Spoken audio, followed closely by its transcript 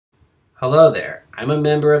Hello there, I'm a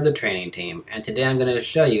member of the training team, and today I'm going to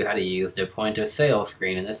show you how to use the point of sale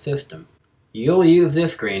screen in the system. You'll use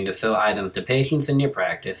this screen to sell items to patients in your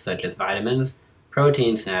practice such as vitamins,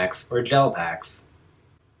 protein snacks, or gel packs.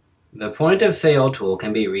 The point of sale tool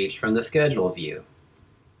can be reached from the schedule view.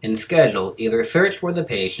 In schedule, either search for the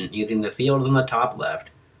patient using the fields on the top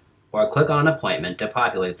left, or click on an appointment to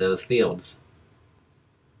populate those fields.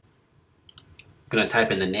 I'm going to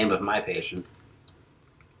type in the name of my patient.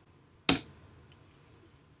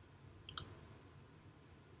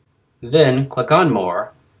 Then click on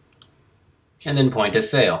More, and then Point of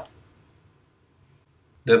Sale.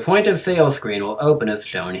 The Point of Sale screen will open as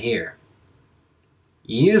shown here.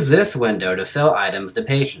 Use this window to sell items to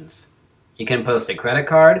patients. You can post a credit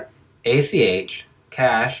card, ACH,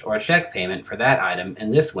 cash, or check payment for that item in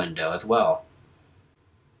this window as well.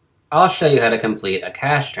 I'll show you how to complete a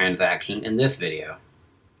cash transaction in this video.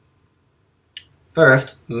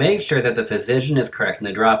 First, make sure that the physician is correct in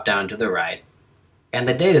the drop-down to the right, and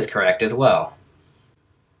the date is correct as well.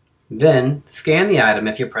 Then, scan the item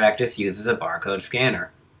if your practice uses a barcode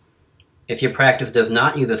scanner. If your practice does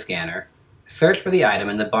not use a scanner, search for the item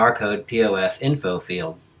in the barcode POS info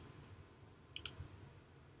field.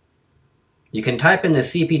 You can type in the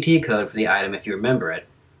CPT code for the item if you remember it,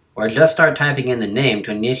 or just start typing in the name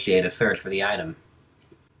to initiate a search for the item.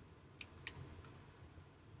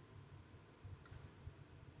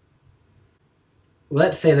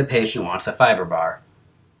 Let's say the patient wants a fiber bar.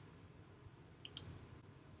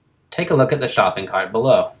 Take a look at the shopping cart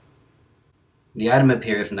below. The item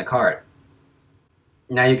appears in the cart.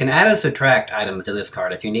 Now you can add and subtract items to this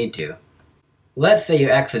cart if you need to. Let's say you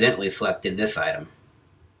accidentally selected this item.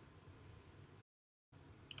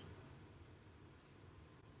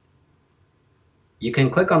 You can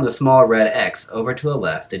click on the small red X over to the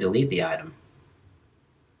left to delete the item.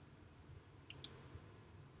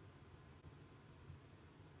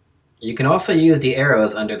 You can also use the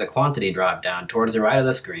arrows under the quantity drop-down towards the right of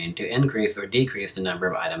the screen to increase or decrease the number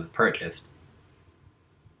of items purchased.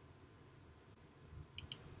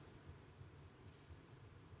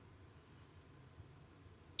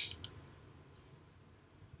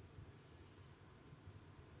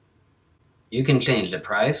 You can change the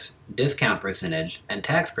price, discount percentage, and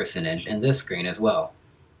tax percentage in this screen as well.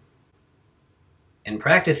 In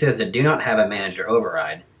practices that do not have a manager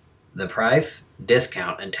override, the price,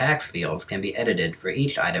 discount, and tax fields can be edited for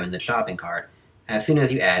each item in the shopping cart as soon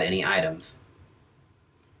as you add any items.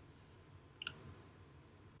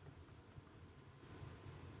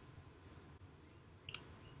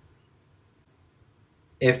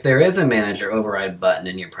 If there is a manager override button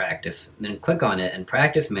in your practice, then click on it and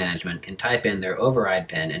practice management can type in their override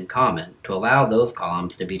pin and comment to allow those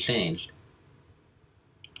columns to be changed.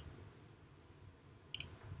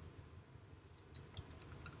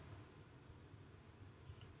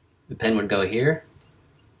 The pin would go here,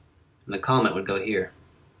 and the comment would go here.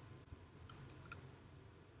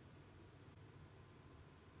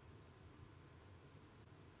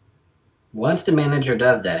 Once the manager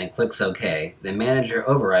does that and clicks OK, the manager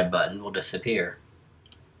override button will disappear.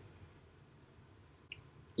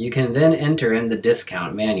 You can then enter in the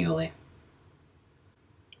discount manually.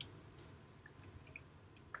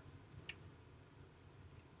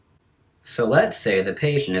 So let's say the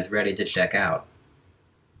patient is ready to check out.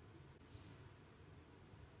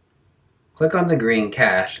 Click on the green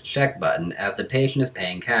Cash Check button as the patient is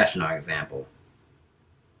paying cash in our example.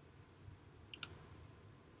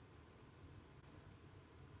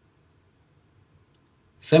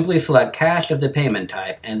 Simply select Cash as the payment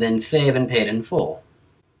type and then Save and Paid in Full.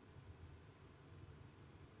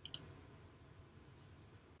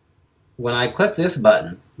 When I click this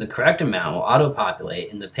button, the correct amount will auto-populate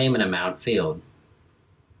in the Payment Amount field.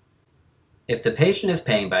 If the patient is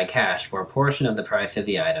paying by cash for a portion of the price of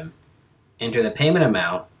the item, enter the payment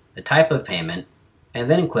amount, the type of payment, and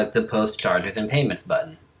then click the Post Charges and Payments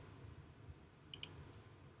button.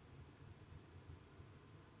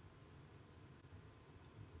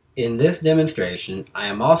 In this demonstration, I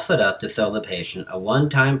am all set up to sell the patient a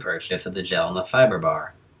one-time purchase of the gel and the fiber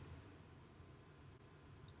bar.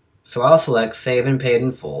 So I'll select Save and Paid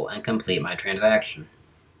in Full and complete my transaction.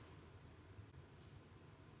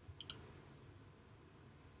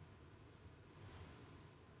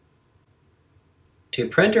 To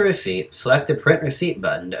print a receipt, select the Print Receipt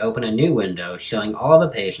button to open a new window showing all of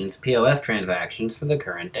the patient's POS transactions for the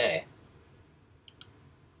current day.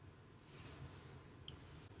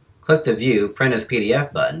 Click the View Print as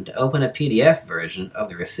PDF button to open a PDF version of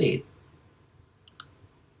the receipt.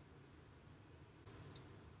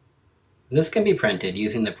 This can be printed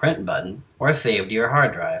using the Print button or saved to your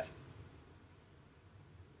hard drive.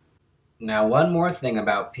 Now, one more thing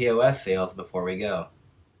about POS sales before we go.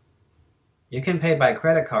 You can pay by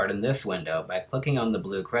credit card in this window by clicking on the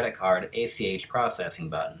blue credit card ACH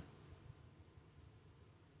processing button.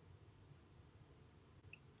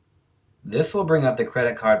 This will bring up the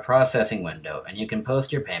credit card processing window and you can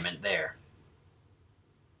post your payment there.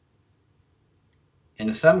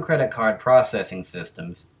 In some credit card processing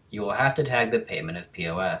systems, you will have to tag the payment as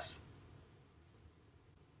POS.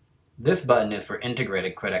 This button is for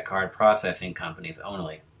integrated credit card processing companies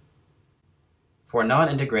only. For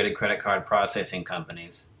non-integrated credit card processing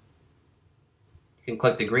companies, you can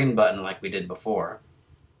click the green button like we did before,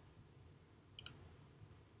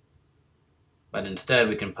 but instead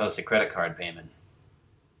we can post a credit card payment.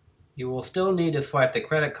 You will still need to swipe the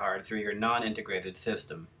credit card through your non-integrated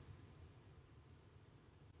system.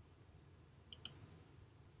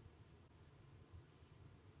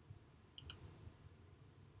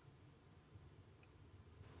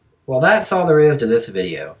 Well, that's all there is to this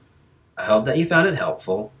video. I hope that you found it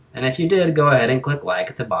helpful, and if you did, go ahead and click like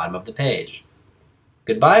at the bottom of the page.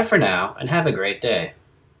 Goodbye for now, and have a great day.